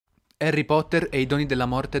Harry Potter e i doni della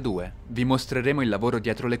morte 2. Vi mostreremo il lavoro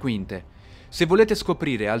dietro le quinte. Se volete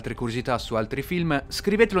scoprire altre curiosità su altri film,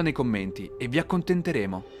 scrivetelo nei commenti e vi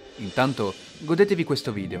accontenteremo. Intanto, godetevi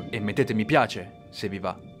questo video e mettete mi piace, se vi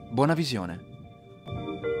va. Buona visione!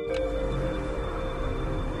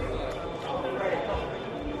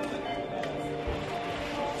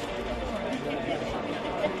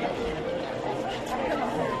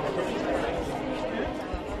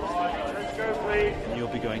 You'll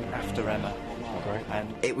be going after Emma. Right.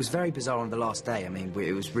 And it was very bizarre on the last day. I mean,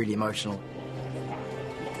 it was really emotional.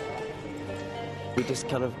 We just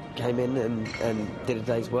kind of came in and did a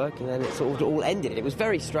day's work, and then it sort of all ended. It was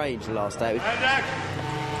very strange the last day. Very good.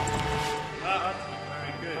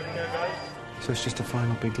 so it's just a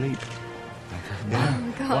final big leap. Yeah.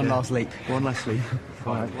 Oh, God. One last leap. One last leap.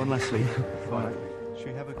 One last leap.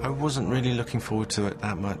 I wasn't really looking forward to it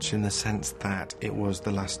that much in the sense that it was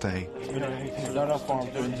the last day.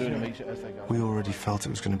 We already felt it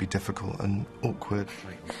was going to be difficult and awkward.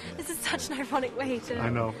 This is such an ironic way to... I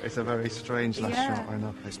know, it's a very strange last shot, I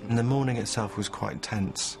know. And the morning itself was quite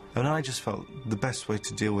tense. And I just felt the best way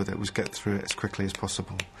to deal with it was get through it as quickly as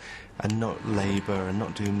possible and not labour and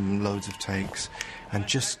not do loads of takes and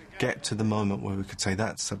just get to the moment where we could say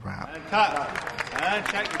that's a wrap. And cut. And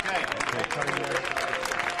check the take.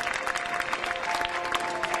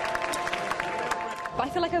 I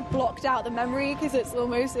feel like I've blocked out the memory because it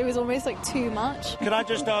was almost like too much. Can I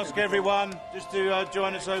just ask everyone just to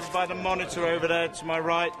join us over by the monitor over there to my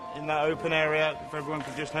right in that open area? If everyone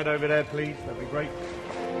could just head over there, please, that'd be great.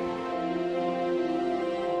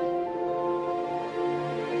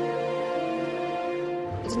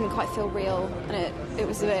 It didn't quite feel real, and it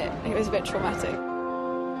was a bit traumatic.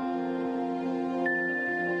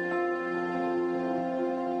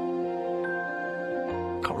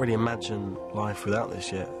 Can't really imagine life without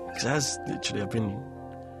this yet. Because literally, I've been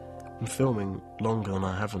filming longer than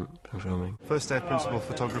I haven't been filming. First day of principal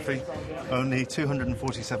photography, only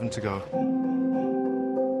 247 to go.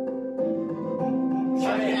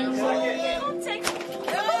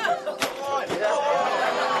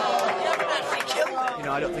 You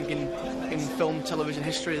know, I don't think in film, television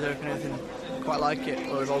history there can anything quite like it,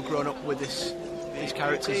 where we've all grown up with these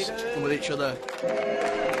characters and with each other.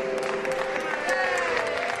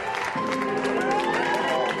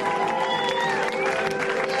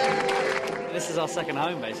 This is our second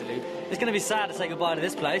home, basically. It's going to be sad to say goodbye to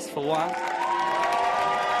this place, for one.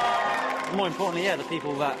 More importantly, yeah, the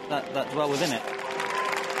people that dwell within it.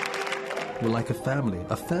 We're like a family,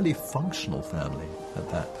 a fairly functional family at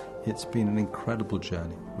that. It's been an incredible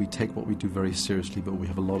journey. We take what we do very seriously, but we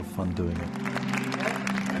have a lot of fun doing it.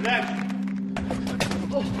 And then.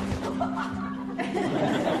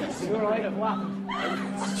 You all right? What?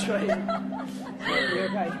 Straight. You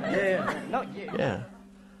okay? Yeah. Not you. Yeah.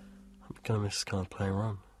 I'm gonna miss kind of playing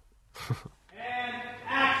around. And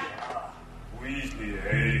action! Please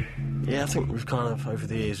behave. Yeah, I think we've kind of, over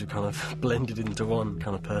the years, we've kind of blended into one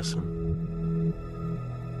kind of person.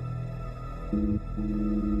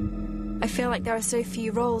 I feel like there are so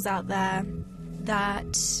few roles out there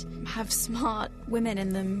that have smart women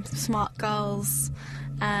in them, smart girls,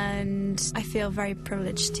 and I feel very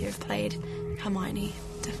privileged to have played Hermione,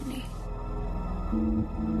 definitely.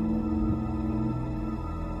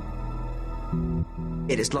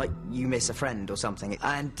 It is like you miss a friend or something.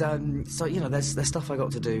 And so, you know, there's stuff I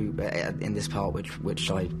got to do in this part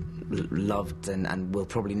which I loved and will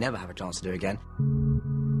probably never have a chance to do again.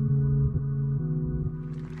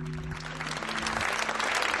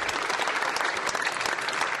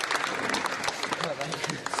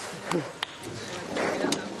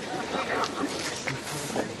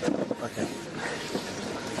 Okay.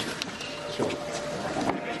 Sure.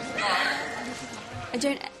 I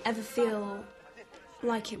don't ever feel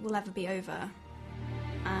like it will ever be over,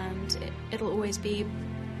 and it'll always be,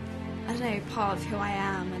 I don't know, part of who I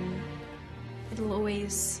am, and it'll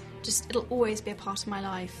always be a part of my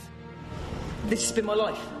life. This has been my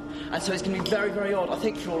life, and so it's going to be very, very odd, I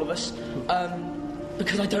think, for all of us,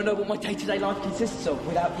 because I don't know what my day-to-day life consists of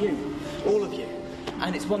without you, all of you,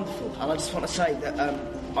 and it's wonderful, and I just want to say that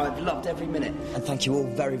I've loved every minute. And thank you all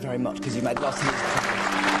very, very much, because you made the last 10 years